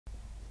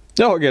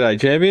Oh, g'day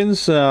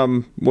champions.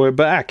 We're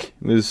back.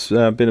 There's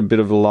been a bit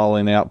of a lull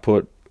in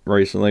output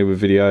recently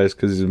with videos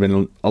because there's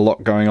been a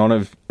lot going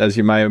on, as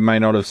you may or may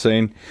not have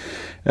seen.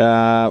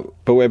 But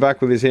we're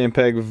back with this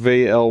Ampeg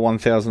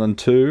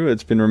VL-1002.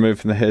 It's been removed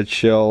from the head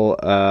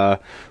shell.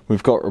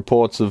 We've got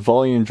reports of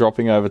volume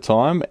dropping over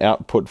time,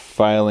 output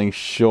failing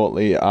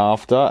shortly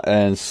after,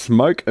 and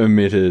smoke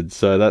emitted.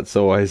 So that's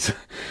always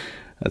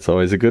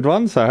a good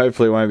one. So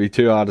hopefully it won't be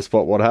too hard to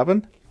spot what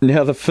happened.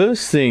 Now the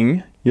first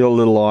thing your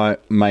little eye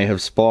may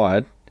have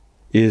spied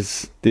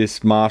is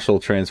this Marshall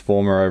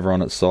transformer over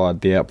on its side,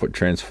 the output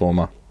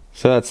transformer.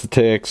 So that's the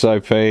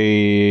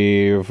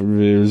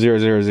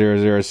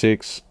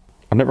TXOP00006.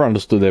 I never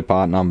understood their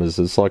part numbers.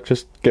 It's like,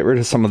 just get rid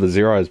of some of the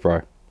zeros,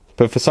 bro.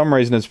 But for some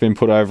reason it's been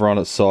put over on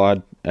its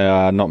side,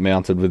 not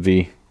mounted with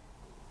the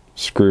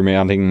screw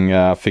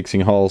mounting fixing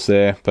holes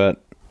there,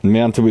 but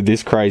mounted with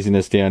this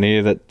craziness down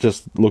here that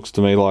just looks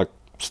to me like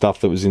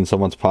stuff that was in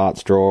someone's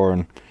parts drawer,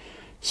 and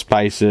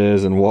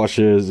spacers and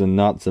washers and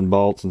nuts and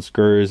bolts and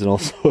screws and all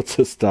sorts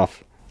of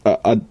stuff.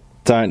 I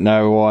don't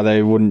know why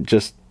they wouldn't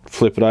just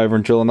flip it over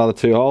and drill another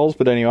 2 holes,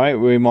 but anyway,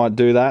 we might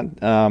do that.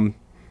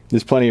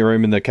 There's plenty of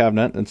room in the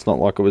cabinet. It's not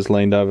like it was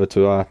leaned over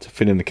to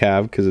fit in the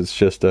cab, because it's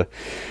just a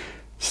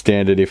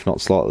standard, if not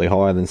slightly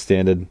higher than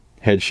standard,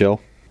 head shell.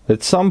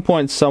 At some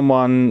point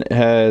someone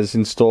has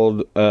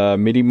installed a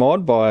MIDI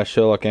mod by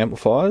Sherlock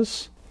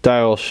Amplifiers.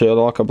 Dale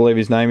Sherlock, I believe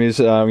his name is,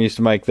 used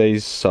to make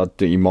these.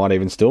 You might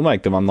even still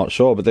make them, I'm not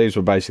sure, but these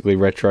were basically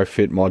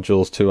retrofit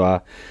modules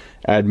to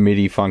add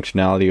MIDI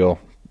functionality or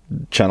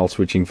channel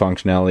switching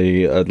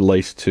functionality, at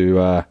least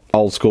to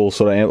old school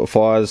sort of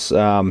amplifiers.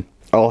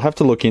 I'll have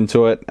to look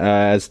into it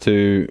as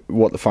to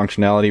what the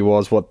functionality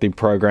was, what the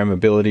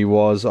programmability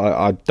was.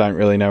 I don't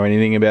really know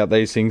anything about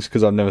these things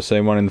because I've never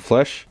seen one in the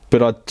flesh.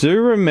 But I do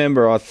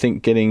remember, I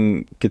think,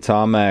 getting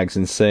guitar mags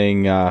and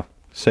seeing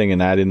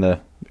an ad in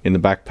the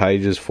back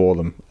pages for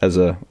them as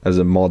a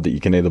mod that you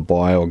can either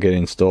buy or get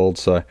installed.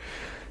 So I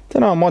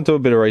don't know, I might do a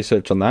bit of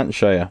research on that and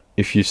show you.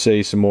 If you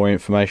see some more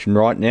information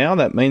right now,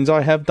 that means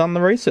I have done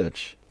the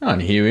research.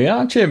 And here we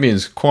are,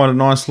 champions. Quite a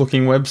nice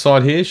looking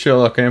website here,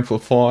 Sherlock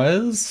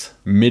Amplifiers.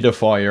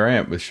 Midify your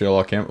amp with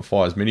Sherlock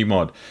Amplifiers MIDI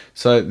mod.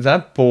 So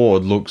that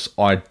board looks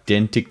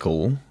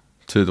identical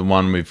to the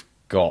one we've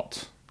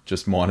got,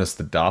 just minus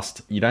the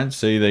dust. You don't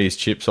see these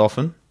chips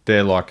often.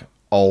 They're like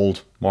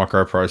old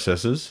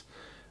microprocessors.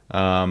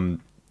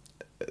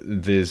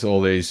 There's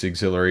all these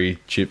auxiliary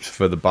chips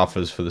for the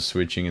buffers for the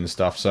switching and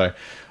stuff. So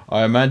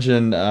I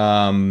imagine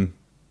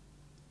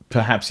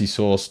perhaps he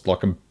sourced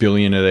like 1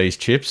 billion of these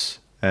chips.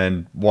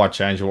 And why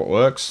change what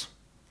works?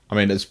 I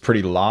mean, it's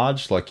pretty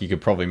large. Like, you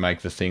could probably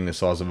make the thing the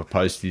size of a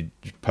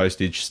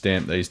postage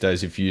stamp these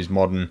days if you use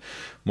modern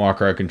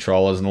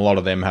microcontrollers, and a lot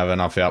of them have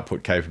enough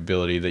output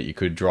capability that you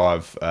could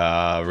drive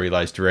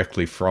relays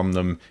directly from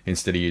them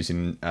instead of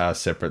using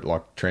separate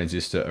like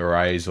transistor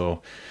arrays.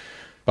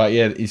 But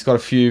yeah, he's got a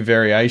few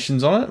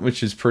variations on it,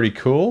 which is pretty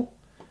cool.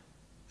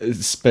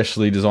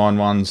 Especially designed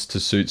ones to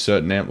suit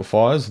certain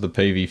amplifiers. The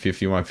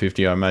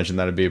PV-5150, I imagine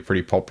that'd be a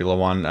pretty popular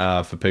one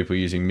for people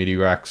using MIDI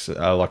racks,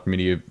 like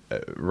MIDI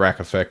rack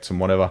effects and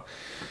whatever.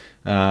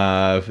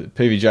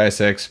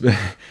 PVJSX,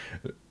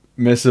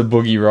 Mesa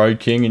Boogie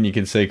Road King, and you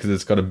can see because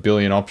it's got 1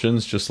 billion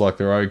options, just like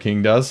the Road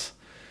King does.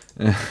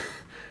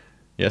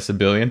 Yes, 1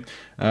 billion.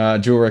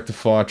 Dual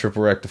rectifier,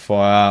 triple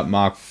rectifier,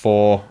 Mark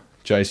IV,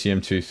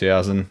 JCM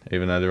 2000,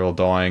 even though they're all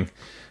dying,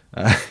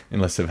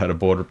 unless they've had a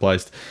board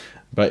replaced.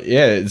 But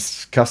yeah,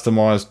 it's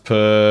customized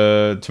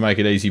to make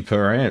it easy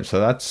per amp,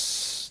 so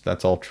that's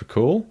ultra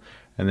cool.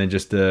 And then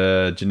just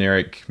a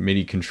generic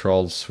MIDI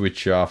controlled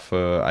switcher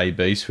for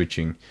A/B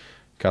switching,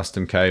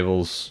 custom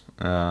cables,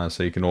 so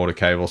you can order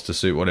cables to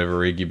suit whatever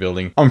rig you're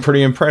building. I'm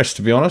pretty impressed,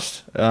 to be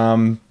honest.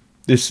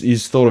 This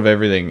is thought of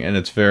everything, and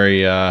it's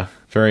very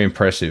very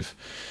impressive.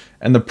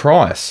 And the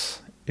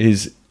price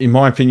is, in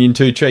my opinion,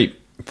 too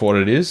cheap for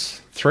what it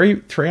is.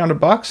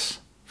 $300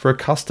 for a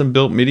custom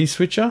built MIDI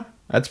switcher.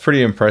 That's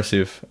pretty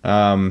impressive.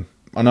 I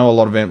know a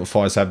lot of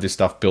amplifiers have this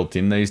stuff built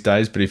in these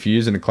days, but if you're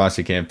using a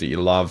classic amp that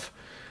you love,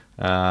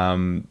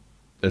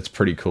 it's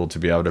pretty cool to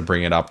be able to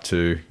bring it up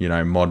to, you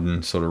know,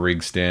 modern sort of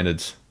rig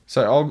standards.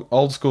 So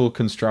old school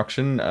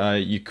construction,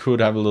 you could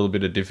have a little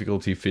bit of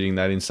difficulty fitting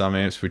that in some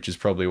amps, which is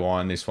probably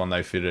why in this one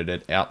they fitted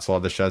it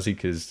outside the chassis,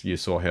 because you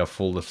saw how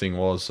full the thing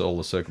was. All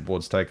the circuit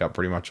boards take up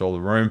pretty much all the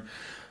room.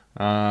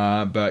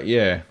 But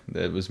yeah,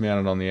 it was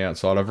mounted on the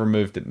outside. I've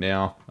removed it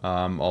now.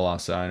 I'll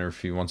ask the owner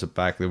if he wants it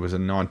back. There was a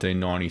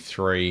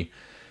 1993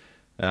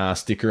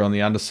 sticker on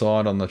the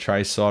underside, on the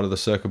trace side of the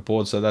circuit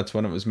board, so that's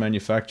when it was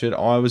manufactured.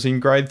 I was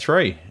in grade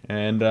 3,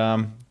 and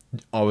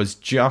I was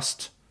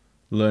just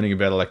learning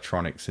about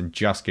electronics and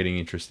just getting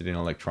interested in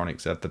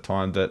electronics at the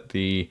time that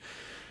the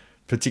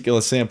particular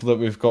sample that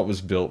we've got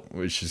was built,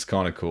 which is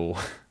kind of cool.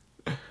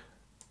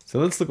 So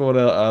let's look at what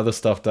other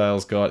stuff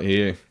Dale's got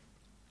here.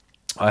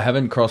 I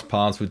haven't crossed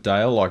paths with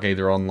Dale, like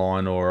either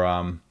online or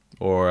in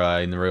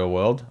the real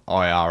world,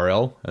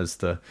 IRL, as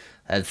the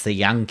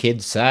young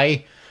kids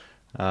say.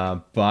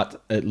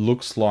 But it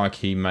looks like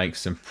he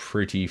makes some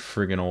pretty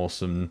friggin'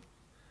 awesome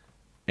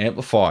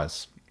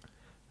amplifiers,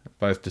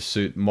 both to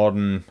suit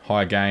modern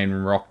high gain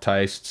rock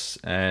tastes,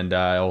 and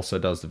also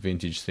does the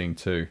vintage thing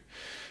too,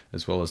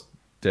 as well as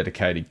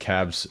dedicated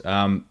cabs.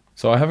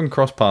 So I haven't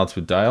crossed paths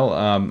with Dale.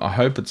 I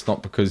hope it's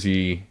not because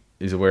he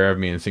is aware of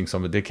me and thinks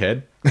I'm a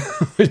dickhead,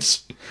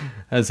 which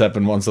has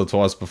happened once or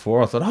twice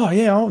before. I thought, oh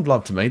yeah, I would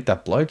love to meet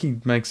that bloke. He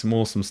makes some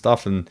awesome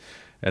stuff, and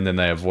then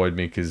they avoid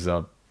me because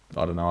I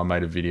don't know, I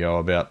made a video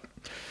about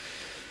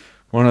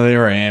one of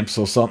their amps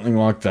or something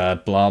like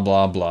that, blah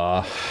blah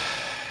blah.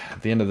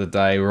 At the end of the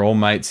day, we're all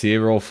mates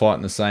here, we're all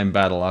fighting the same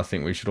battle. I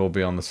think we should all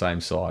be on the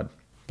same side.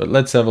 But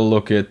let's have a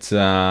look at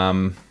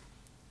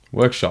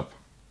workshop.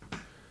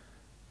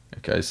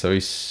 Okay, so he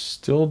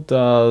still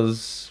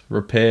does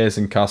repairs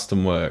and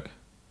custom work.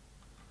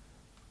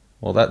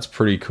 Well, that's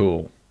pretty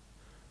cool.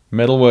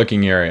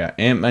 Metalworking area,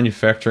 amp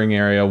manufacturing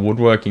area,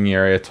 woodworking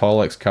area,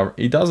 Tilex cover.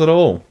 He does it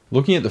all.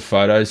 Looking at the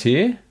photos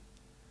here,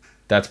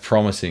 that's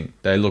promising.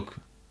 They look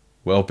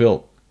well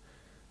built.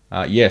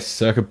 Yes,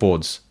 circuit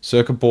boards.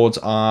 Circuit boards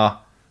are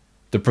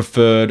the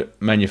preferred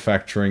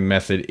manufacturing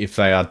method if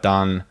they are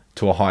done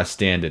to a high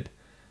standard.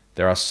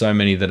 There are so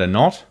many that are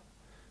not.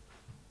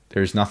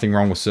 There is nothing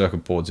wrong with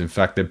circuit boards. In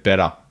fact, they're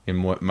better in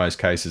most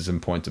cases than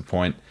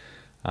point-to-point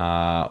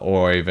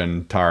or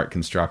even turret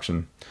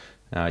construction.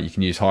 You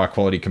can use higher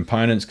quality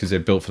components because they're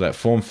built for that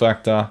form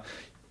factor.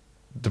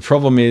 The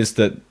problem is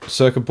that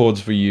circuit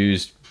boards were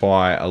used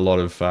by a lot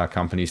of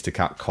companies to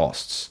cut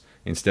costs.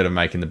 Instead of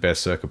making the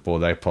best circuit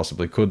board they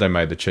possibly could, they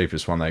made the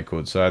cheapest one they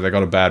could. So they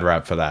got a bad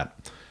rap for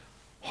that.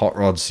 Hot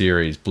Rod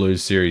series,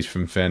 Blues series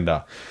from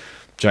Fender,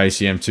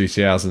 JCM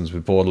 2000s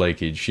with board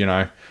leakage, you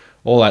know,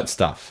 all that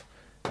stuff.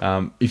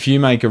 If you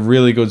make a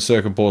really good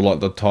circuit board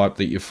like the type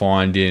that you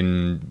find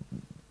in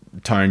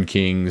Tone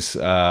Kings,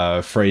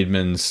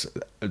 Friedman's,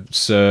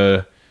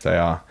 Sir, they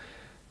are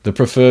the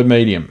preferred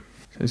medium.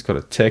 So he's got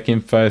a tech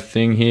info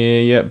thing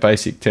here. Yeah,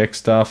 basic tech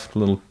stuff,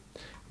 little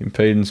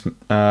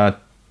impedance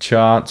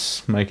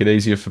charts, make it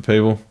easier for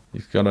people.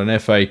 He's got an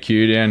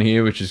FAQ down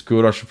here, which is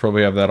good. I should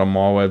probably have that on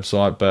my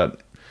website,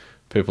 but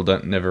people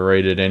don't never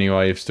read it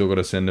anyway. You've still got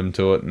to send them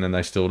to it, and then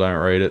they still don't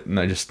read it, and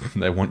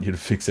they want you to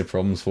fix their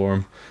problems for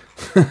them.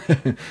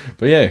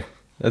 But yeah,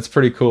 that's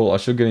pretty cool. I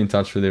should get in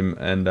touch with him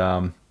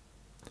and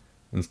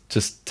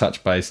just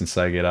touch base and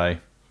say g'day.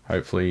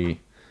 Hopefully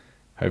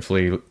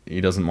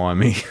he doesn't mind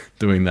me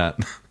doing that.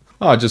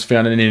 Oh, I just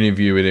found an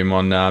interview with him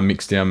on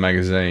Mixdown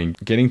magazine.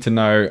 Getting to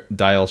know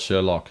Dale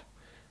Sherlock.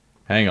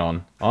 Hang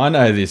on, I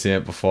know this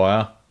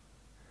amplifier.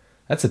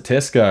 That's a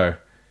Tesco.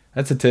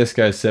 That's a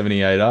Tesco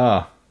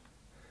 78R.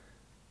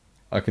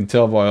 I can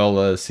tell by all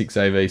the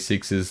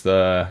 6AV6s,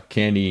 the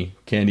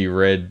candy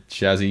red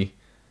chassis,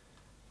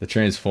 the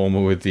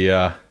transformer with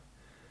the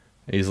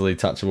easily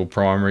touchable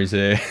primaries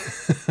there,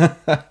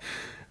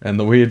 and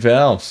the weird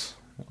valves.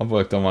 I've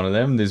worked on one of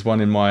them. There's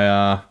one in my,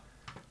 I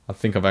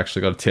think I've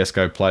actually got a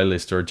Tesco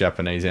playlist or a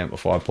Japanese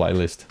amplifier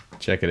playlist.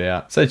 Check it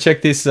out. So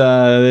check this,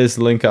 there's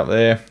the link up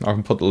there. I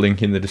can put the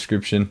link in the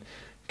description.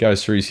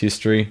 Goes through his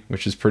history,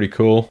 which is pretty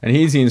cool. And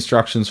here's the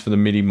instructions for the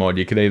MIDI mod.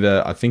 You could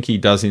either, I think he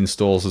does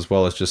installs as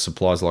well as just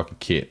supplies like a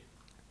kit.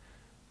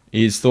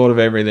 He's thought of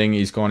everything.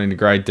 He's gone into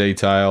great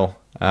detail.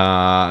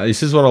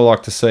 This is what I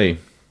like to see.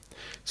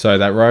 So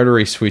that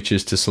rotary switch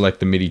is to select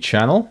the MIDI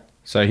channel.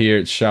 So here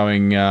it's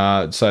showing,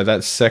 so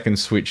that second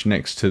switch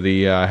next to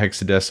the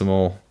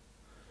hexadecimal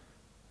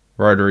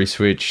rotary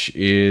switch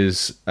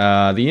is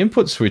the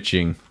input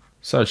switching.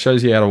 So it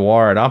shows you how to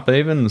wire it up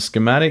even, the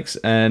schematics,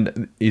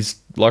 and is,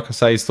 like I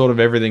say, he's thought of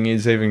everything.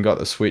 He's even got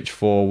the switch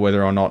for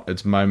whether or not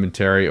it's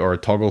momentary or a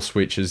toggle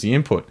switch as the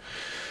input.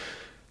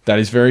 That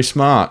is very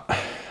smart.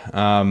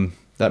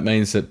 That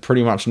means that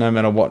pretty much no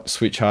matter what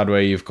switch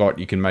hardware you've got,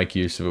 you can make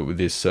use of it with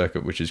this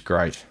circuit, which is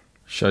great.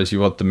 Shows you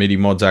what the MIDI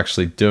mod's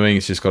actually doing.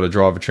 It's just got a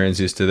driver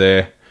transistor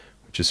there,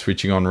 which is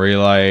switching on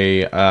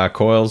relay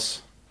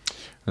coils.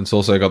 And it's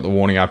also got the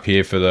warning up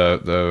here for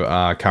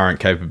the current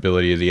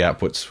capability of the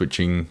output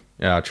switching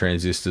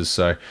transistors.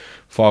 So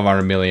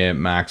 500 milliamp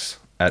max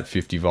at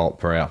 50 volt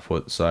per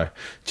output. So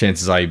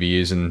chances are you'll be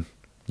using,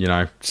 you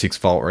know, 6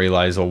 volt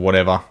relays or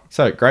whatever.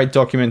 So great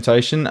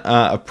documentation.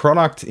 A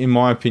product, in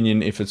my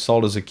opinion, if it's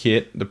sold as a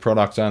kit, the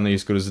product's only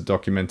as good as the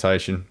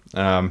documentation.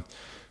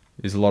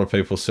 There's a lot of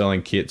people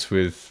selling kits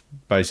with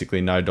basically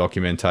no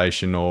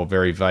documentation or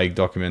very vague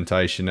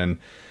documentation, and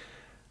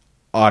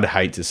I'd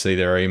hate to see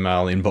their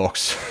email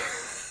inbox.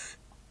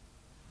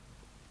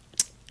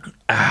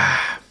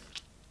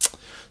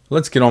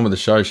 Let's get on with the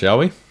show, shall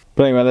we?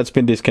 But anyway, that's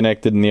been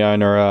disconnected and the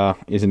owner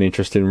isn't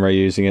interested in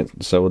reusing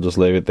it, so we'll just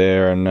leave it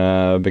there and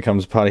it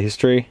becomes a part of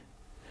history.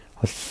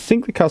 I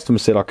think the customer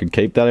said I could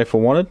keep that if I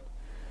wanted.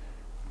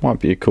 Might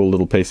be a cool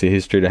little piece of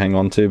history to hang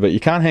on to, but you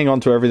can't hang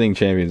on to everything,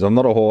 champions. I'm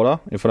not a hoarder.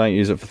 If I don't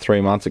use it for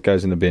 3 months, it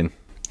goes in the bin.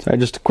 So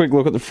just a quick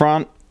look at the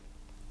front.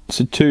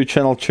 It's a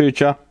 2-channel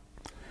chucha.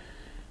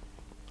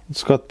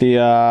 It's got the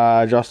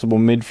adjustable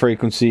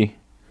mid-frequency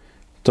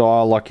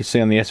dial like you see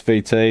on the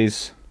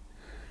SVTs.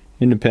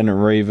 Independent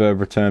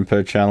reverb return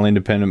per channel,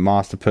 independent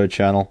master per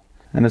channel.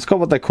 And it's got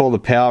what they call the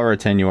power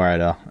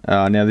attenuator.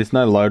 Now there's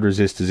no load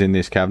resistors in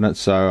this cabinet,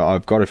 so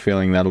I've got a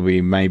feeling that'll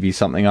be maybe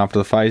something after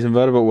the phase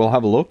inverter, but we'll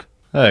have a look.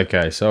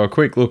 Okay, so a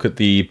quick look at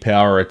the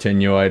power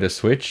attenuator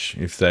switch,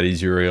 if that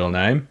is your real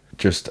name.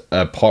 Just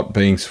a pot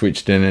being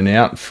switched in and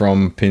out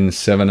from pins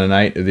 7 and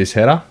 8 of this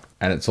header.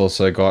 And it's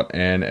also got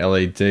an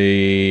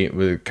LED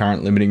with a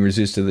current limiting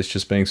resistor that's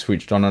just being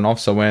switched on and off.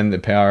 So when the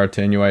power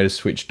attenuator is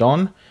switched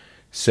on,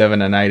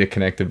 7 and 8 are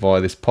connected via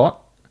this pot.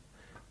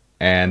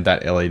 And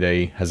that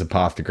LED has a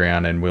path to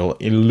ground and will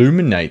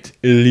illuminate.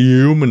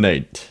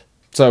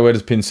 So where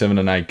does pin 7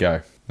 and 8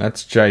 go?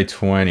 That's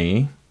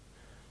J20.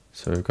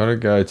 So we've got to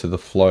go to the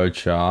flow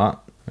chart.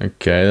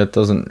 Okay, that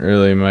doesn't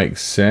really make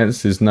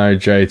sense. There's no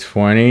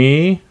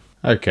J20.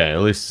 Okay,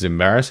 well, this is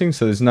embarrassing.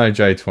 So there's no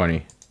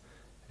J20,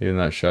 even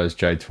though it shows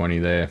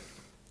J20 there.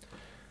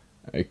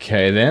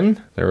 Okay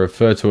then, they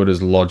refer to it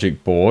as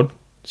logic board.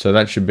 So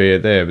that should be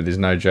it there, but there's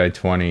no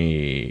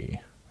J20.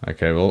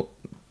 Okay, well,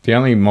 the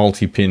only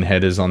multi-pin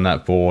headers on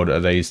that board are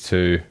these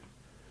two,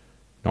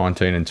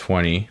 19 and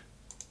 20.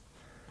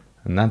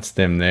 And that's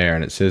them there,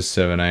 and it says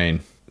 17.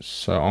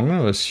 So I'm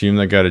going to assume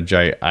they go to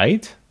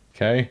J8.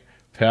 Okay,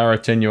 power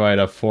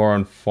attenuator 4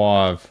 and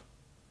 5.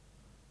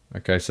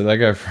 Okay, so they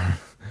go from...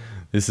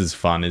 This is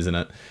fun, isn't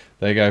it?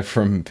 They go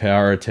from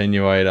power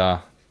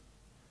attenuator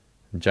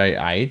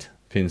J8,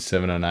 pin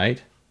 7 and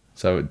 8.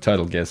 So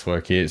total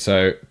guesswork here.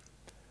 So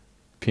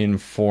pin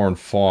 4 and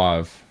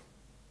 5.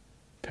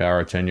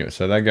 Power attenuator.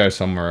 So they go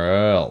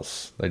somewhere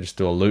else. They just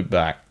do a loop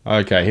back.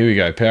 Okay, here we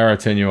go. Power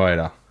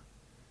attenuator.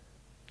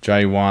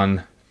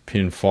 J1,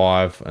 pin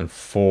 5 and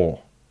 4.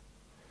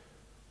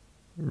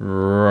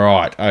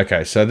 Right.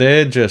 Okay, so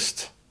they're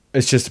just...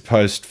 It's just a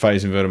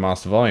post-phase inverter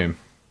master volume.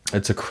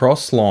 It's a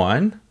cross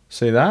line.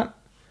 See that?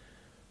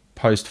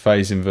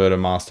 Post-phase inverter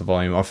master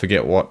volume. I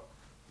forget what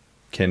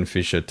Ken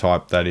Fisher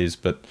type that is,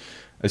 but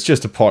it's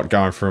just a pot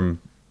going from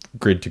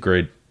grid to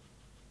grid.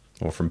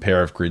 Or from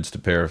pair of grids to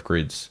pair of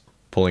grids.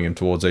 Pulling them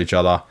towards each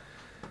other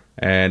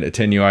and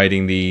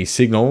attenuating the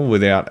signal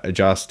without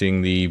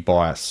adjusting the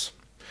bias.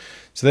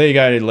 So there you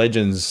go,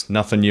 legends.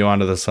 Nothing new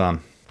under the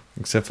sun,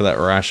 except for that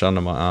rash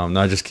under my arm.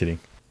 No, just kidding.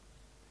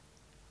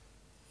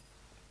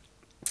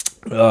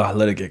 Ugh,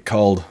 let it get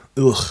cold.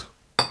 Ugh.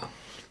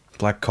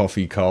 Black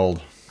coffee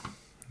cold.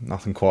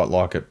 Nothing quite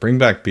like it. Bring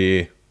back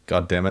beer.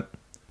 God damn it.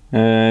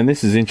 And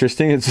this is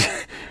interesting. It's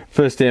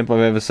first amp I've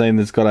ever seen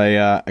that's got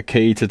a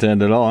key to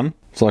turn it on.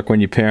 It's like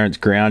when your parents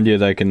ground you,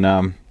 they can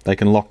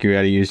lock you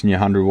out of using your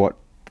 100-watt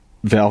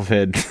valve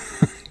head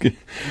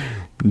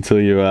until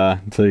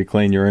you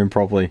clean your room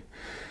properly.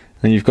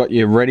 And you've got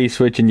your ready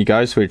switch and your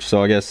go switch.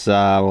 So I guess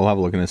we'll have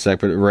a look in a sec.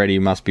 But ready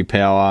must be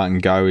power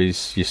and go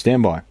is your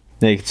standby.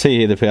 Now you can see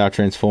here the power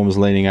transformer's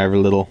leaning over a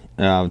little.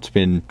 It's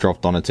been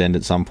dropped on its end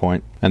at some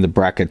point, and the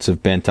brackets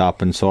have bent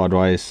up and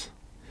sideways.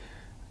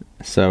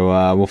 So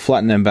we'll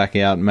flatten them back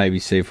out and maybe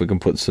see if we can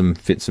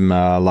fit some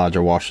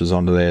larger washers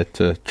onto there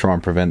to try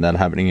and prevent that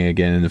happening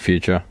again in the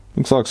future.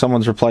 Looks like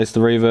someone's replaced the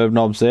reverb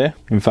knobs there.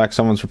 In fact,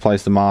 someone's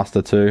replaced the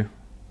master too.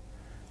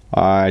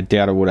 I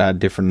doubt it would have had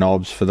different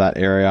knobs for that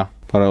area,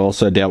 but I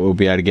also doubt we'll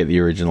be able to get the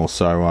original,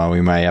 so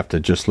we may have to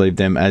just leave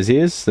them as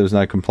is. There's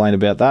no complaint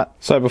about that.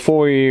 So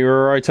before we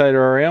rotate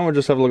her around, we'll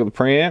just have a look at the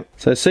preamp.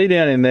 So see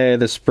down in there,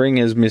 the spring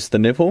has missed the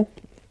nipple.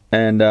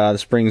 And the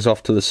spring's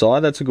off to the side.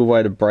 That's a good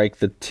way to break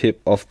the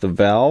tip off the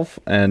valve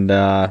and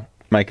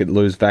make it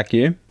lose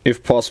vacuum.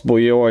 If possible,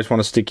 you always want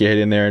to stick your head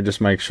in there and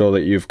just make sure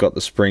that you've got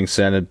the spring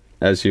centered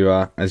as you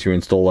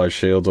install those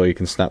shields, or you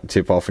can snap the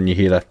tip off and you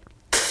hear the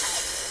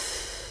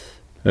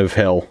of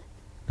hell.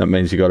 That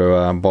means you got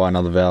to buy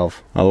another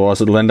valve.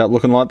 Otherwise, it'll end up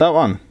looking like that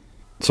one.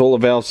 So all the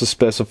valves are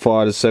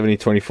specified as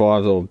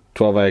 7025s or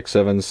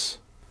 12AX7s.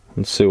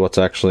 Let's see what's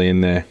actually in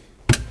there.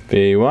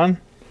 V1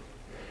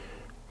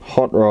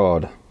 Hot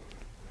Rod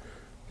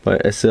by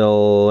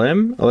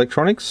SLM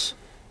Electronics.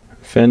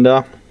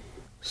 Fender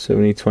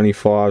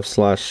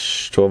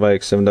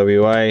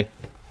 7025/12AX7WA.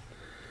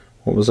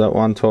 What was that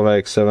one?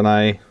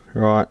 12AX7A.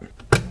 Right.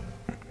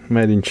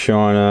 Made in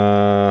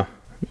China.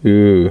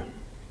 Ooh.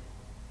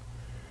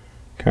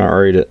 Can't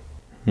read it.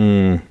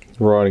 The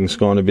writing's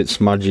gone a bit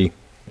smudgy.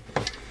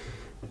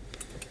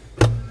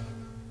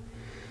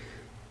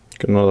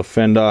 Got another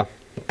Fender.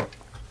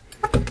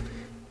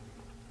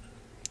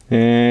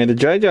 And the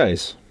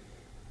JJs.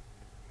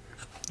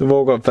 They've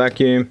all got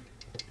vacuum.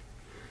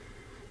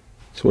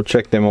 So we'll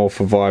check them all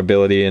for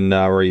viability and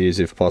reuse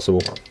if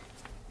possible.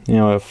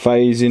 Now a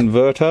phase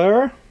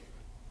inverter.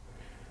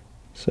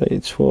 So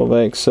it's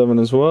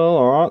 12AX7 as well.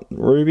 Alright,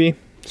 Ruby.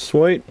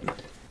 Sweet.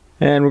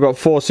 And we've got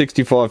four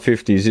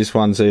 6550s. This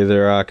one's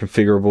either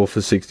configurable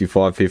for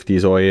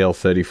 6550s or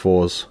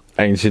EL34s.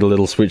 And you can see the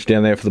little switch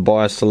down there for the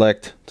bias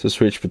select to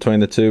switch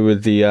between the two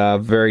with the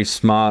very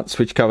smart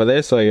switch cover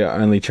there, so you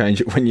only change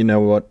it when you know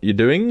what you're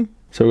doing.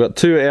 So we've got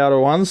two outer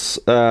ones,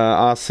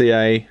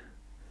 RCA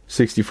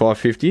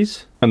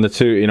 6550s, and the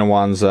two inner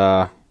ones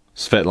are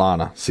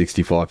Svetlana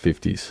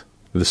 6550s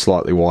with a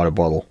slightly wider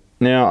bottle.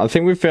 Now I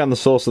think we've found the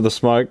source of the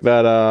smoke.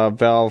 That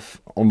valve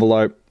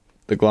envelope,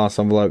 the glass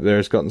envelope there,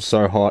 has gotten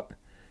so hot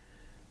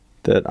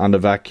that under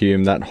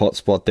vacuum, that hot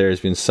spot there has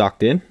been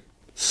sucked in.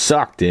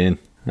 Sucked in.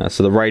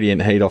 So the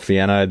radiant heat off the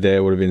anode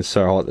there would have been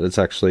so hot that it's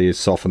actually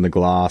softened the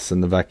glass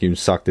and the vacuum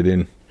sucked it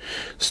in.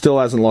 Still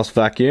hasn't lost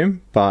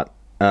vacuum, but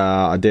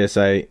I dare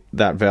say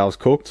that valve's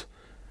cooked,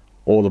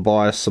 or the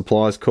bias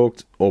supply's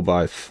cooked, or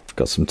both.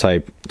 Got some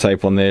tape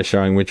on there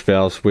showing which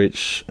valve's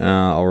which.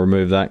 I'll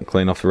remove that and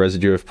clean off the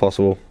residue if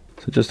possible.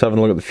 So just having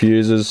a look at the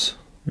fuses.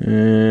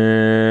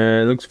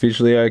 It looks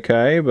visually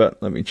okay,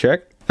 but let me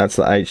check. That's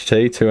the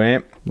HT 2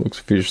 amp. Looks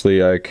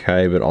visually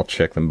okay, but I'll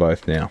check them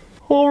both now.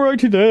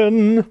 Alrighty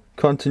then.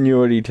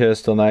 Continuity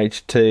test on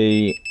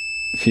HT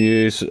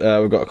fuse.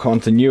 We've got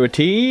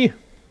continuity.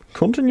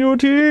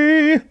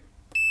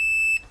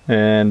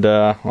 And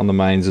on the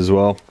mains as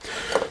well.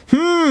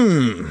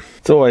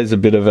 It's always a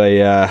bit of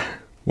a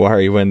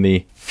worry when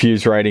the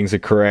fuse ratings are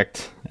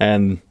correct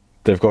and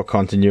they've got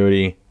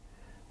continuity,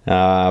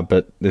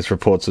 but there's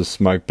reports of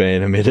smoke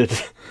being emitted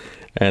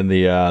and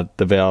the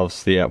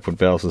valves, the output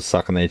valves, are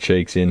sucking their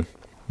cheeks in.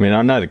 I mean,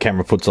 I know the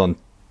camera puts on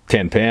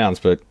 10 pounds,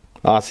 but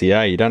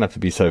RCA, you don't have to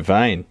be so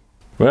vain.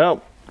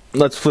 Well,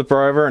 let's flip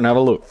her over and have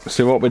a look,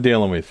 see what we're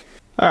dealing with.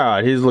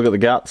 Alright, here's a look at the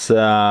guts.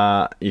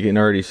 You can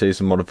already see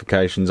some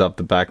modifications up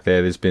the back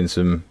there. There's been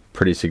some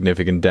pretty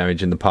significant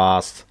damage in the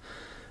past,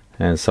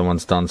 and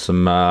someone's done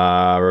some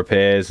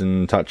repairs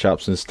and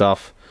touch-ups and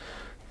stuff.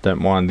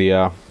 Don't mind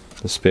the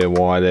spare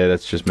wire there.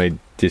 That's just me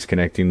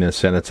disconnecting the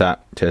center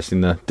tap,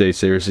 testing the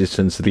DC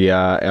resistance of the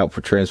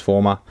output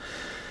transformer.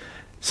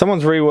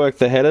 Someone's reworked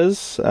the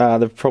headers.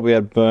 They've probably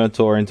had burnt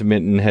or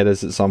intermittent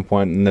headers at some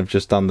point, and they've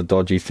just done the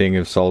dodgy thing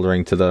of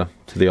soldering to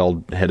the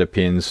old header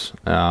pins.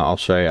 I'll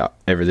show you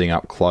everything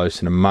up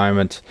close in a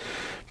moment.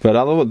 But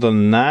other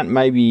than that,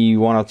 maybe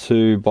one or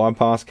two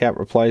bypass cap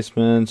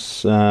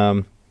replacements.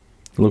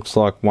 Looks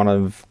like one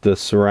of the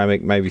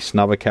ceramic, maybe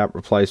snubber cap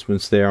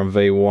replacements there on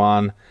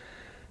V1.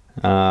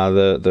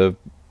 The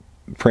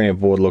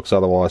preamp board looks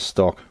otherwise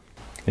stock.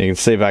 You can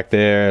see back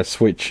there a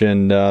switch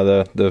and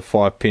the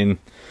 5-pin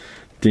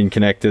DIN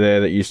connector there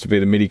that used to be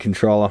the MIDI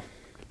controller,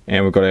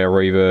 and we've got our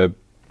reverb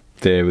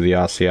there with the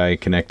RCA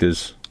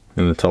connectors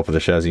in the top of the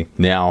chassis,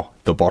 now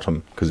the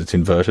bottom because it's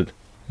inverted.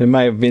 There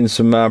may have been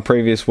some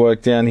previous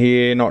work down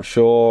here, not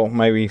sure,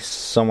 maybe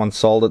someone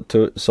soldered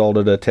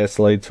a test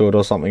lead to it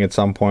or something at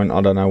some point.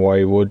 I don't know why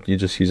you would, you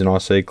just use an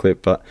IC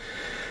clip, but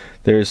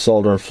there is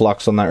solder and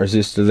flux on that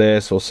resistor there,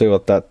 so we'll see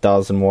what that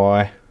does and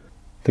why.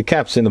 The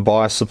caps in the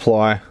bias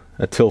supply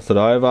are tilted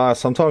over.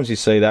 Sometimes you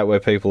see that where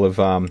people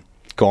have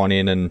gone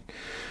in and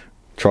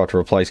tried to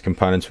replace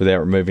components without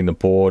removing the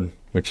board,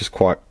 which is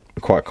quite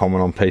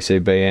common on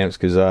PCB amps,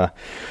 because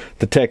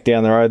the tech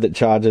down the road that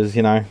charges,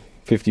 you know,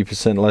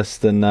 50% less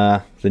than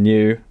the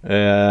new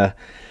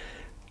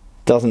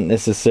doesn't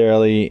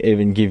necessarily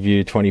even give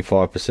you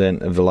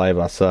 25% of the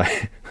labour. So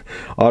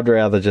I'd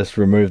rather just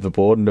remove the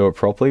board and do it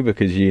properly,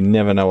 because you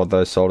never know what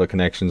those solder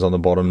connections on the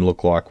bottom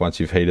look like once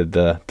you've heated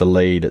the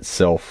lead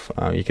itself.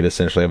 You could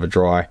essentially have a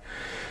dry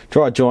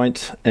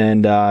joint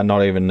and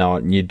not even know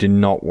it. And you do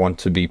not want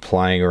to be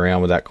playing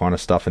around with that kind of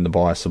stuff in the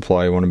bias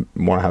supply. You want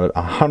to have it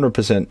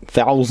 100%,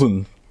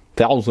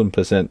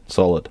 1000%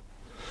 solid.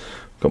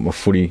 Got my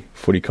footy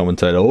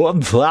commentator,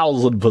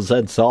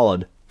 1000%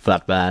 solid,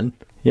 fat man.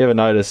 You ever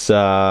notice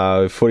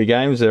footy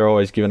games, they're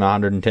always given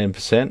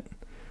 110%?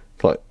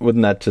 Like,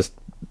 wouldn't that just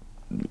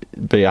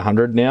be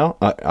 100 now?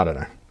 I don't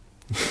know.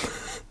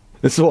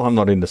 This is why I'm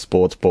not into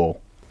sports ball.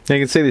 Now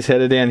you can see this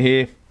header down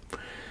here.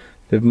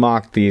 They've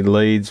marked the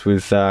leads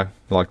with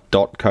like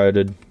dot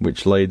coded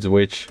which leads are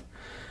which.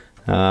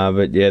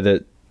 But yeah,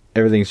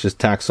 everything's just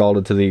tack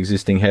soldered to the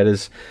existing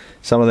headers.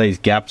 Some of these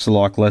gaps are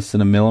like less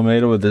than a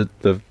millimeter, with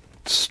the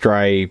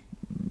stray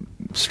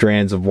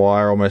strands of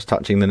wire almost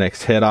touching the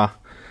next header.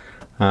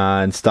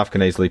 And stuff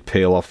can easily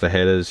peel off the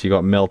headers. You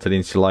got melted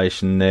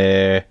insulation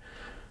there,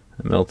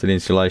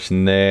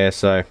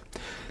 so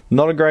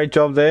not a great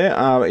job there.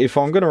 If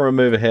I'm going to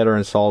remove a header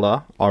and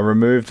solder, I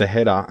remove the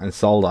header and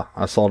solder.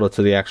 I solder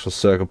to the actual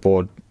circuit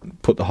board,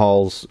 put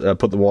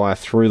the wire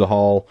through the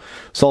hole,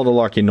 solder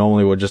like you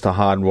normally would, just a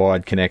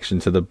hardwired connection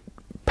to the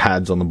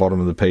pads on the bottom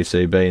of the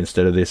PCB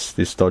instead of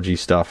this dodgy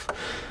stuff.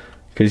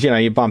 Because, you know,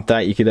 you bump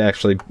that, you could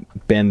actually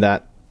bend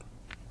that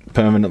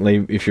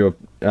permanently if you're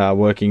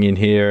working in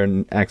here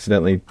and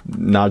accidentally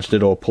nudged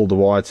it or pulled the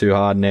wire too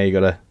hard. Now you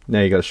got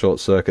a short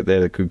circuit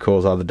there that could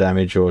cause other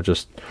damage, or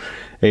just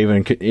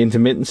even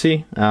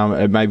intermittency.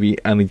 It may be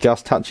only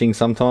just touching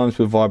sometimes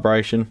with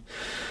vibration.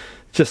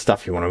 Just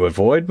stuff you want to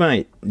avoid,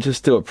 mate.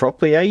 Just do it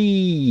properly.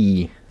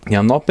 Hey, now,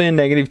 I'm not being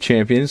negative,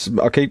 champions.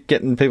 I keep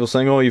getting people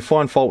saying, oh, you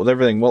find fault with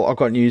everything. Well, I've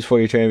got news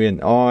for you,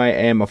 champion. I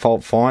am a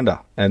fault finder,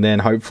 and then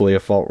hopefully a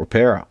fault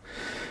repairer.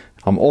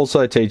 I'm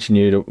also teaching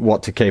you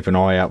what to keep an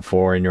eye out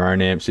for in your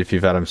own amps if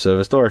you've had them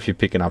serviced, or if you're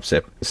picking up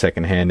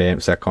second-hand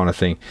amps, that kind of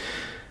thing.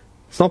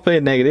 It's not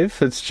being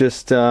negative, it's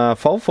just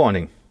fault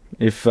finding.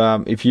 If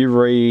you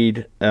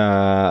read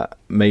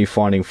me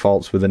finding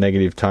faults with a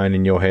negative tone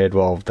in your head,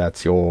 well,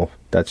 that's your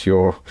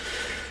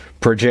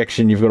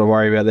projection you've got to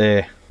worry about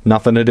there.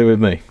 Nothing to do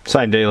with me.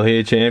 Same deal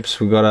here, champs.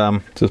 We've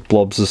got just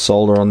blobs of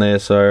solder on there,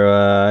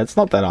 so it's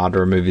not that hard to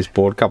remove this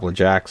board. A couple of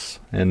jacks,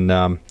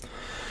 and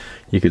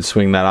you could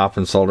swing that up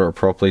and solder it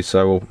properly,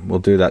 so we'll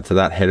do that to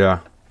that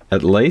header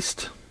at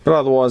least. But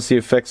otherwise, the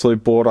effects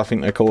loop board, I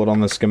think they call it on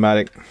the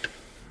schematic,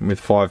 with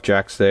 5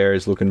 jacks there,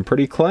 is looking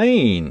pretty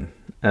clean.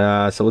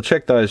 So we'll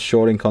check those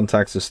shorting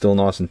contacts are still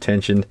nice and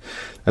tensioned.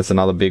 That's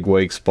another big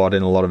weak spot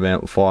in a lot of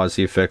amplifiers,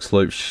 the effects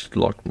loops,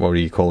 like, what do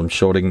you call them,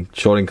 shorting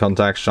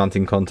contacts,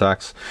 shunting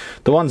contacts.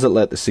 The ones that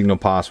let the signal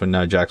pass when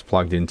no jack's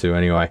plugged into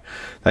anyway.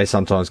 They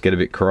sometimes get a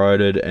bit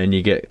corroded, and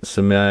you get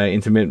some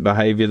intermittent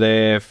behavior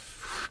there,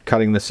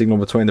 cutting the signal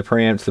between the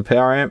preamp to the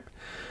power amp.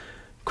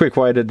 Quick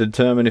way to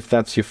determine if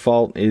that's your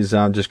fault is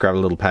just grab a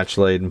little patch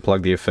lead and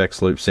plug the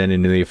effects loop send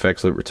into the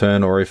effects loop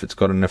return, or if it's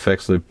got an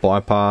effects loop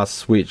bypass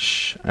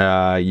switch,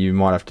 you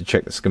might have to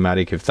check the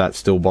schematic if that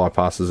still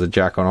bypasses a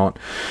jack or not.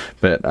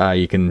 But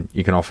you can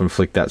often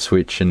flick that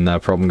switch and the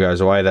problem goes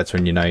away. That's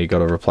when you know you got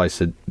to replace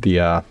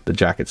the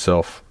jack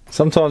itself.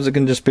 Sometimes it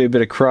can just be a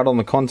bit of crud on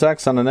the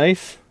contacts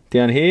underneath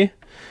down here,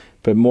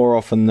 but more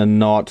often than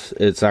not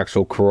it's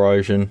actual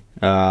corrosion,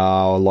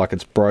 like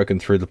it's broken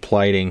through the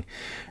plating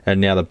and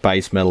now the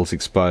base metal's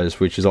exposed,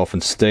 which is often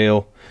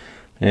steel,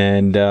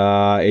 and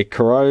it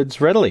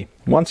corrodes readily.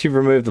 Once you've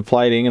removed the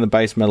plating and the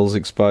base metal's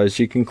exposed,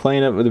 you can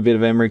clean it with a bit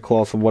of emery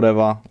cloth or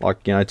whatever,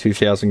 like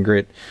 2000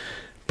 grit,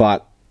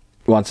 but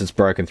once it's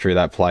broken through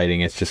that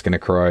plating, it's just going to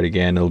corrode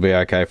again. It'll be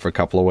okay for a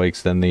couple of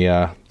weeks, then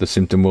the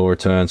symptom will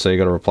return, so you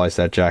got to replace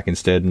that jack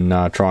instead,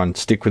 and try and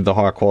stick with the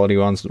high quality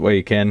ones where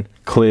you can.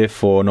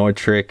 Cliff or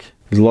Neutrik.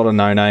 There's a lot of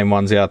no-name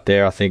ones out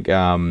there. I think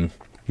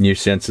New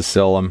Sensors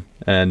sell them,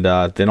 and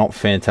they're not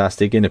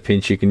fantastic. In a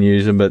pinch you can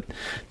use them, but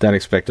don't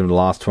expect them to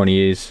last 20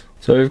 years.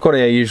 So we've got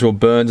our usual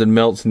burns and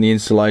melts in the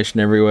installation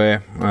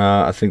everywhere.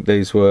 I think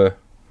these were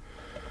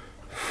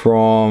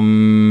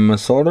from a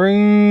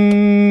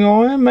soldering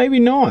iron, maybe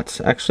not.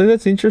 Actually,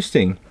 that's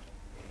interesting.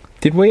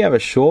 Did we have a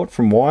short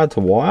from wire to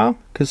wire?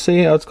 Because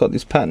see how it's got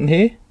this pattern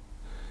here?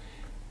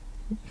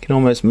 You can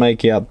almost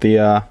make out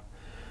the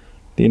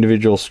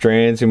individual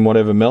strands in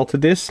whatever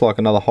melted this, like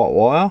another hot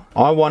wire.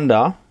 I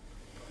wonder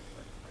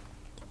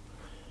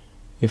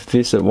if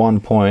this at one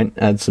point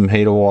had some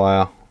heater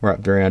wire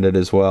wrapped around it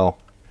as well,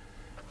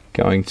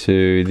 going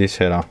to this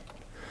header.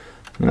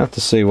 I'm gonna have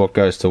to see what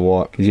goes to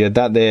what, because yeah,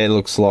 that there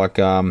looks like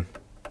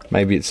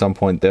maybe at some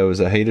point there was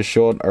a heater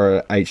short, or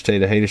a HT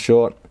to heater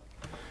short.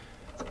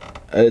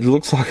 It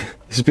looks like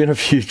there's been a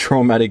few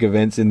traumatic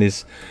events in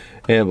this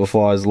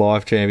amplifier's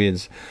life,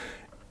 champions.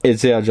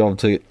 It's our job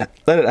to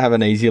let it have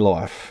an easy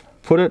life.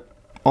 Put it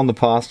on the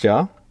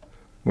pasture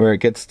where it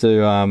gets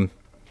to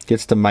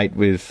mate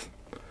with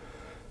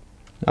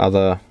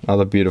other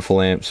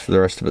beautiful amps for the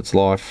rest of its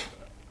life.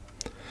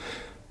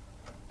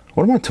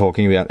 What am I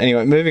talking about?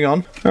 Anyway, moving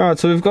on. Alright,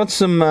 so we've got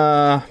some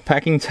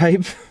packing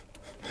tape.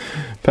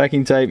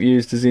 Packing tape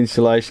used as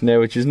insulation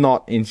there, which is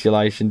not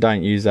insulation.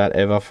 Don't use that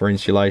ever for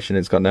insulation.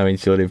 It's got no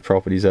insulative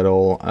properties at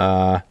all.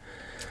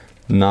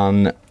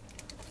 None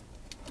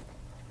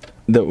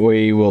that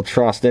we will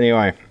trust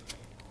anyway.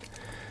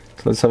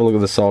 So let's have a look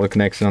at the solder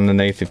connection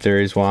underneath, if there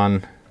is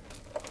one.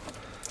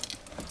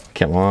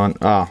 Come on.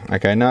 Ah,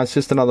 okay, no, it's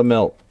just another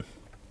melt.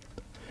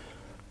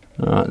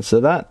 Alright,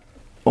 so that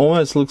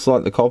almost looks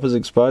like the copper's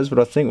exposed, but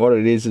I think what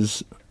it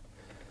is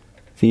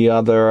the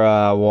other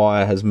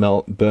wire has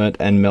burnt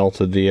and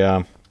melted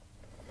the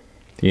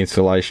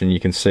insulation.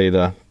 You can see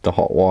the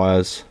hot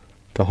wires,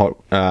 the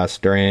hot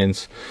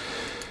strands.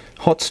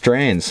 Hot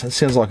Strands, that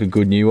sounds like a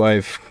good new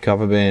wave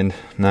cover band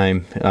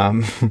name.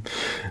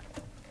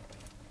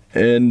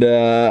 And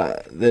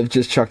they've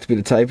just chucked a bit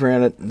of tape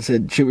around it and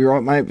said, should we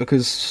right, mate,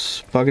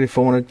 because bugger if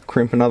I want to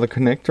crimp another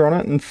connector on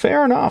it. And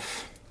fair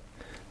enough.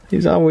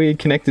 These are weird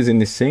connectors in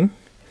this thing.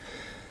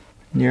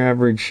 Your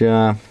average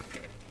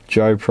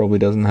Joe probably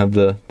doesn't have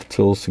the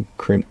tools to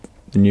crimp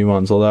the new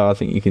ones, although I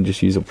think you can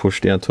just use a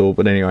push down tool.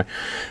 But anyway,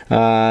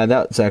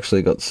 that's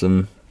actually got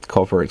some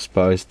copper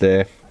exposed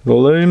there. The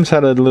looms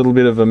had a little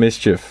bit of a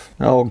mischief.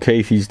 Old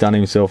Keithy's done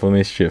himself a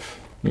mischief.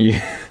 You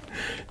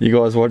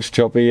guys watched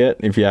Chopper yet?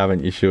 If you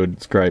haven't, you should.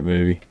 It's a great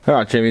movie.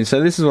 Alright, champions,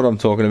 so this is what I'm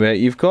talking about.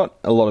 You've got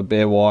a lot of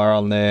bare wire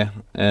on there,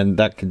 and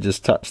that could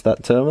just touch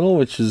that terminal,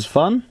 which is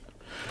fun.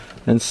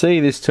 And see,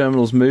 this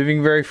terminal's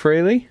moving very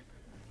freely.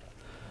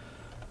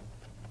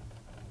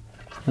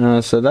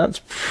 So that's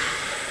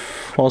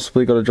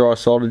possibly got a dry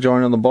solder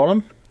joint on the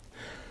bottom.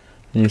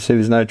 And you see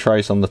there's no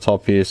trace on the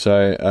top here,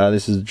 so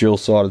this is a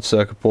dual-sided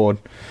circuit board.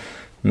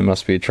 And there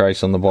must be a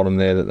trace on the bottom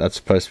there that's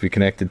supposed to be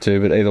connected to,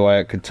 but either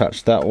way it could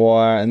touch that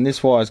wire. And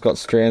this wire's got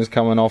strands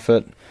coming off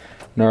it,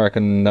 and I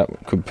reckon that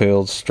could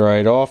peel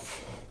straight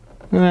off.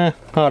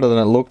 Harder than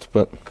it looked,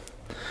 but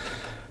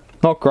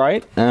not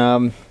great.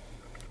 So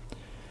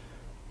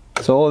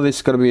all of this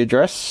has got to be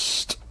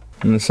addressed,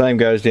 and the same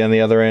goes down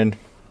the other end.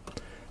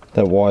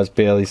 That wire's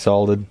barely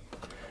soldered.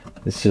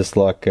 It's just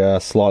like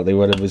slightly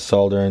wetted with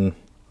solder and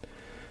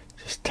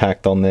just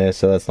tacked on there,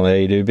 so that's not how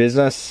you do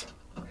business.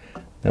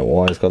 That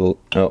wire's got a...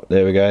 oh,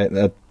 there we go.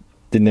 That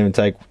didn't even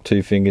take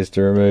 2 fingers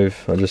to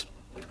remove. I just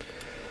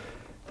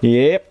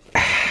Yep,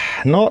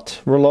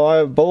 not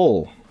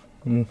reliable.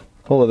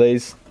 All of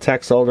these,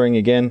 tack soldering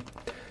again,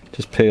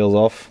 just peels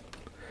off.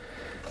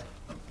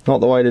 Not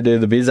the way to do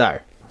the bizzo.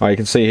 Oh, you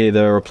can see here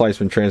the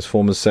replacement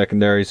transformers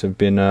secondaries have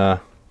been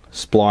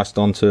spliced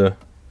onto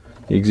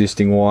the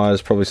existing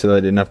wires, probably so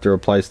they didn't have to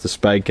replace the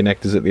spade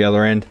connectors at the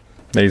other end.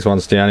 These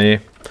ones down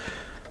here.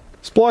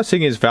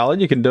 Splicing is valid,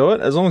 you can do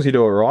it, as long as you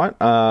do it right.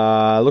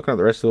 Looking at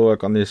the rest of the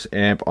work on this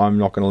amp, I'm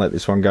not going to let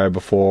this one go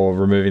before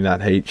removing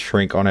that heat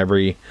shrink on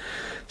every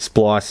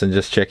splice and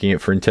just checking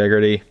it for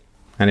integrity.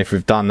 And if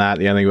we've done that,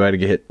 the only way to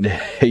get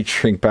heat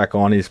shrink back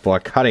on is by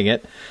cutting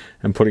it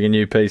and putting a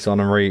new piece on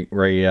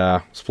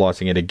and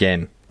splicing it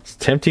again. It's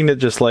tempting to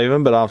just leave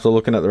them, but after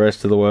looking at the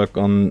rest of the work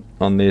on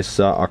this,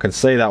 I can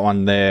see that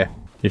one there.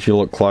 If you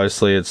look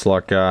closely, it's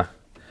like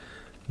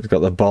it's got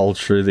the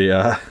bulge through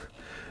the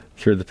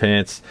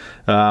pants.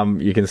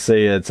 You can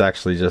see it's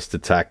actually just a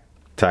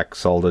tack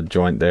soldered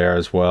joint there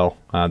as well.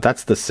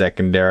 That's the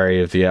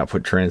secondary of the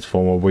output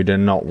transformer. We do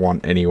not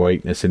want any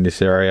weakness in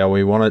this area.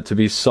 We want it to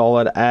be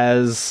solid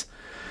as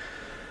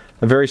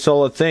a very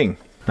solid thing.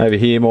 Over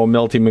here, more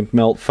melty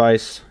McMelt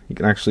face. You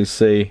can actually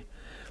see,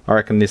 I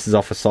reckon this is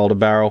off a solder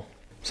barrel.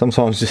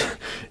 Sometimes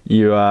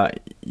you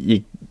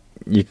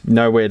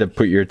know where to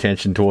put your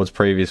attention towards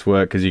previous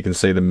work because you can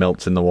see the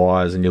melts in the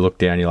wires, and you look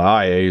down, you're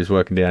like, oh yeah, he was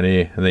working down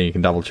here, and then you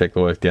can double check the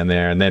work down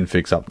there and then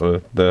fix up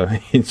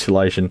the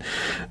insulation.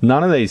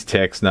 None of these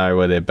techs know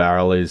where their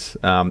barrel is.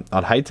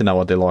 I'd hate to know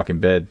what they're like in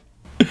bed.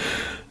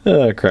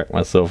 I cracked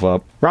myself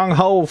up. Wrong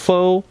hole,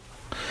 fool.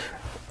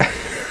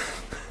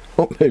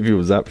 What movie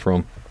was that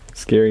from?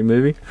 Scary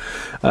movie.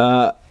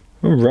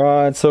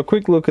 Alright, so a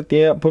quick look at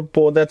the output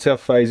board. That's our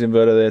phase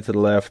inverter there to the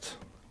left.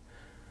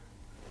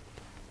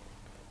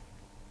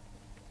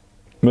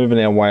 Moving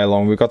our way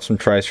along, we've got some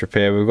trace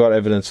repair. We've got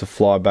evidence of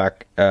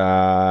flyback,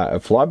 a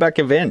flyback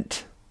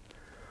event.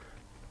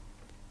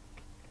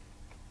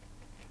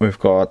 We've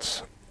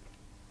got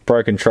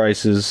broken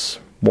traces,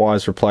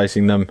 wires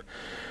replacing them.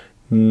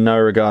 No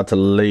regard to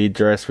lead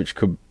dress, which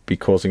could be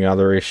causing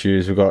other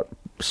issues. We've got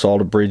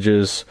solder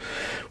bridges.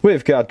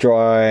 We've got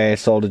dry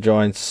solder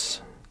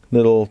joints,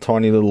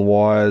 tiny little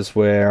wires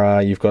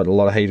where you've got a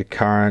lot of heated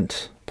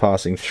current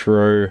passing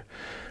through.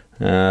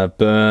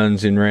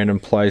 Burns in random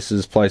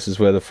places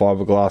where the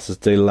fiberglass is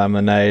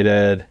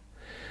delaminated.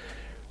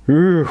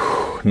 Ooh,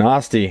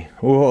 nasty.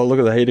 Oh, look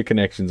at the heater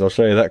connections. I'll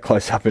show you that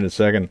close up in a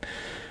second.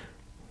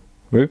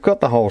 We've got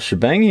the whole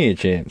shebang here,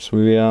 champs.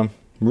 We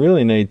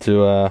really need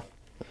to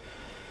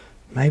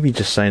maybe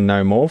just say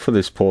no more for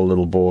this poor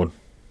little board.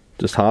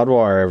 Just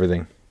hardwire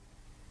everything.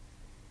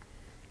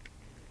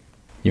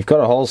 You've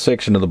got a whole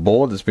section of the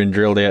board that's been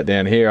drilled out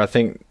down here. I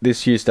think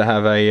this used to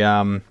have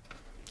a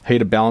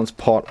heater balance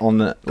pot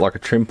on like a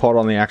trim pot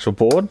on the actual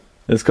board.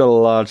 It's got a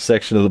large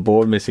section of the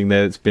board missing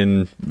there. It's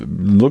been,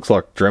 looks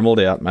like dremeled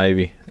out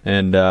maybe,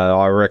 and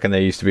I reckon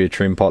there used to be a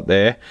trim pot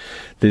there.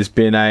 There's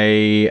been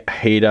a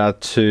heater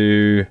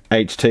to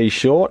HT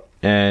short,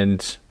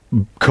 and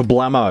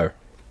kablamo,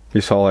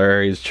 this whole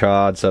area is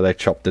charred, so they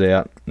chopped it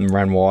out and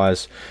ran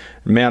wires,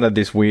 mounted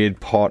this weird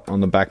pot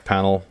on the back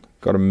panel,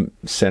 got a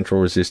central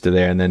resistor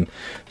there, and then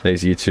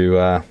these are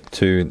your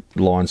two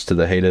lines to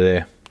the heater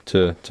there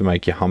to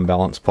make your hum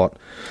balance pot.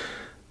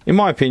 In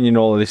my opinion,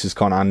 all of this is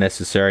kind of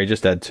unnecessary.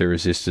 Just add 2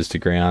 resistors to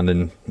ground,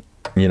 and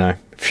you know,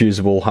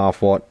 fusible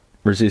half watt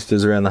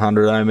resistors around the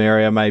 100 ohm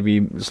area,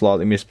 maybe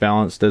slightly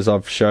misbalanced as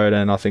I've showed,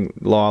 and I think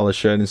Lyle has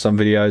showed in some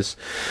videos,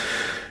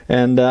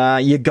 and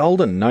you're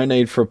golden. No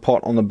need for a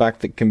pot on the back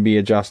that can be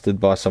adjusted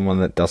by someone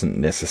that doesn't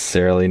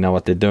necessarily know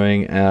what they're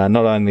doing.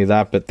 Not only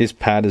that, but this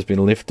pad has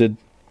been lifted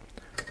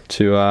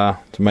to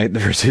make the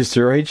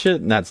resistor reach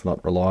it, and that's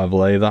not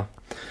reliable either.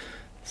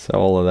 So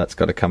all of that's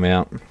got to come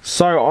out.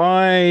 So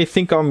I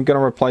think I'm going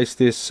to replace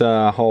this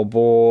whole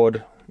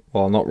board.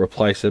 Well, not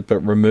replace it, but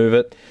remove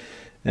it.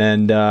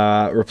 And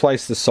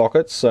replace the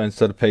sockets. So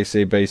instead of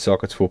PCB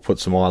sockets, we'll put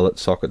some eyelet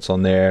sockets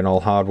on there. And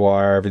I'll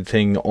hardwire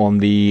everything on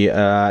the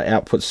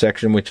output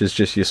section, which is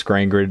just your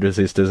screen grid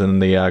resistors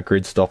and the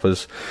grid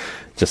stoppers.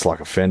 Just like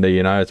a fender,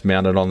 you know, it's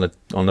mounted on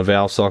the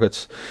valve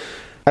sockets.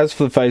 As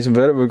for the phase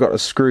inverter, we've got a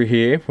screw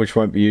here, which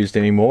won't be used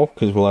anymore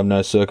because we'll have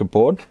no circuit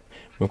board.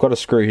 We've got a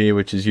screw here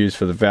which is used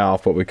for the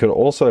valve, but we could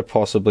also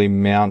possibly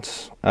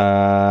mount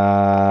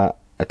a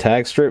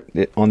tag strip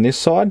on this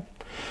side.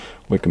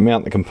 We can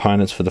mount the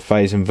components for the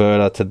phase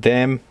inverter to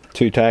them,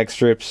 2 tag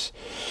strips,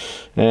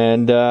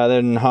 and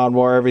then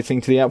hardwire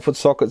everything to the output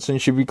sockets,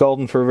 and should be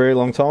golden for a very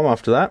long time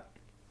after that.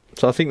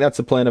 So I think that's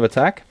the plan of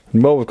attack.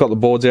 Well, we've got the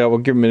boards out, we'll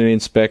give them an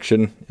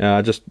inspection,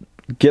 just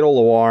get all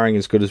the wiring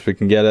as good as we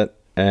can get it,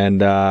 and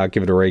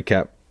give it a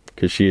recap,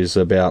 because she is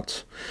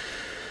about...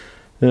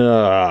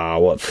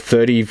 what,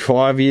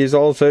 35 years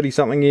old, 30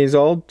 something years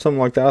old, something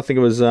like that. I think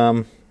it was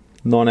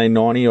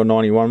 1990 or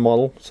 91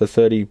 model, so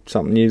 30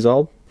 something years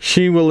old.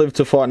 She will live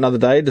to fight another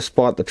day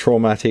despite the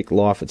traumatic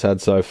life it's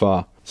had so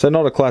far. So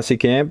not a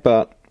classic amp,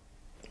 but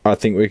I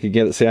think we could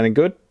get it sounding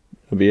good.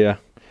 It'll be a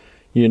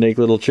unique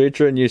little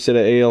choocher, a new set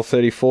of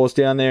EL-34s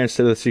down there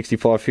instead of the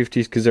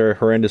 6550s because they're a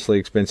horrendously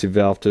expensive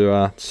valve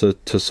to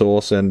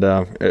source, and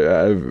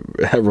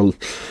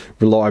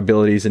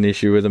reliability is an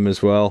issue with them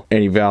as well.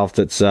 Any valve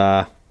that's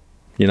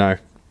you know,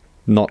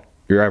 not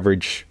your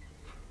average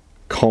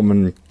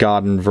common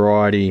garden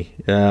variety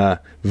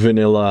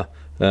vanilla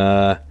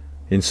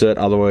insert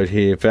other word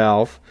here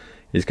valve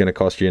is going to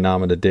cost you an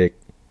arm and a dick,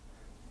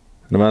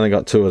 and I've only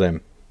got 2 of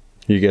them.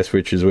 You guess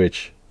which is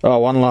which. Oh,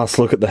 one last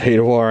look at the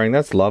heater wiring.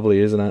 That's lovely,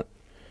 isn't it?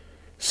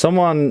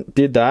 Someone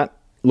did that,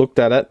 looked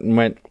at it, and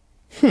went,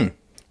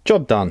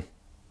 job done.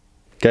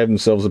 Gave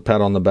themselves a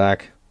pat on the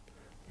back,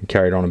 and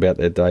carried on about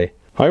their day.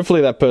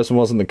 Hopefully that person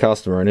wasn't the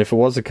customer, and if it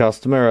was a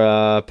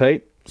customer,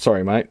 Pete,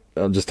 sorry mate,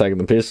 I'm just taking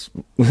the piss.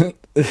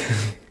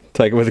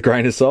 Take it with a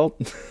grain of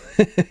salt.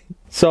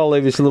 So I'll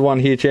leave this little one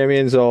here,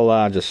 champions.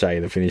 I'll just show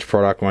you the finished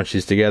product once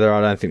she's together.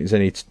 I don't think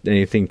there's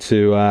anything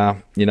too,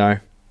 you know,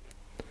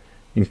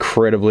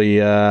 incredibly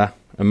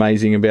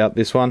amazing about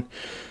this one.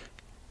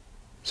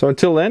 So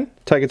until then,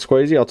 take it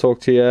squeezy. I'll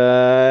talk to you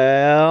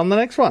on the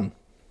next one.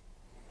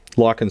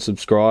 Like and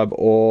subscribe,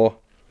 or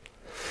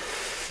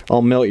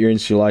I'll melt your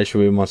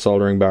insulation with my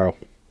soldering barrel.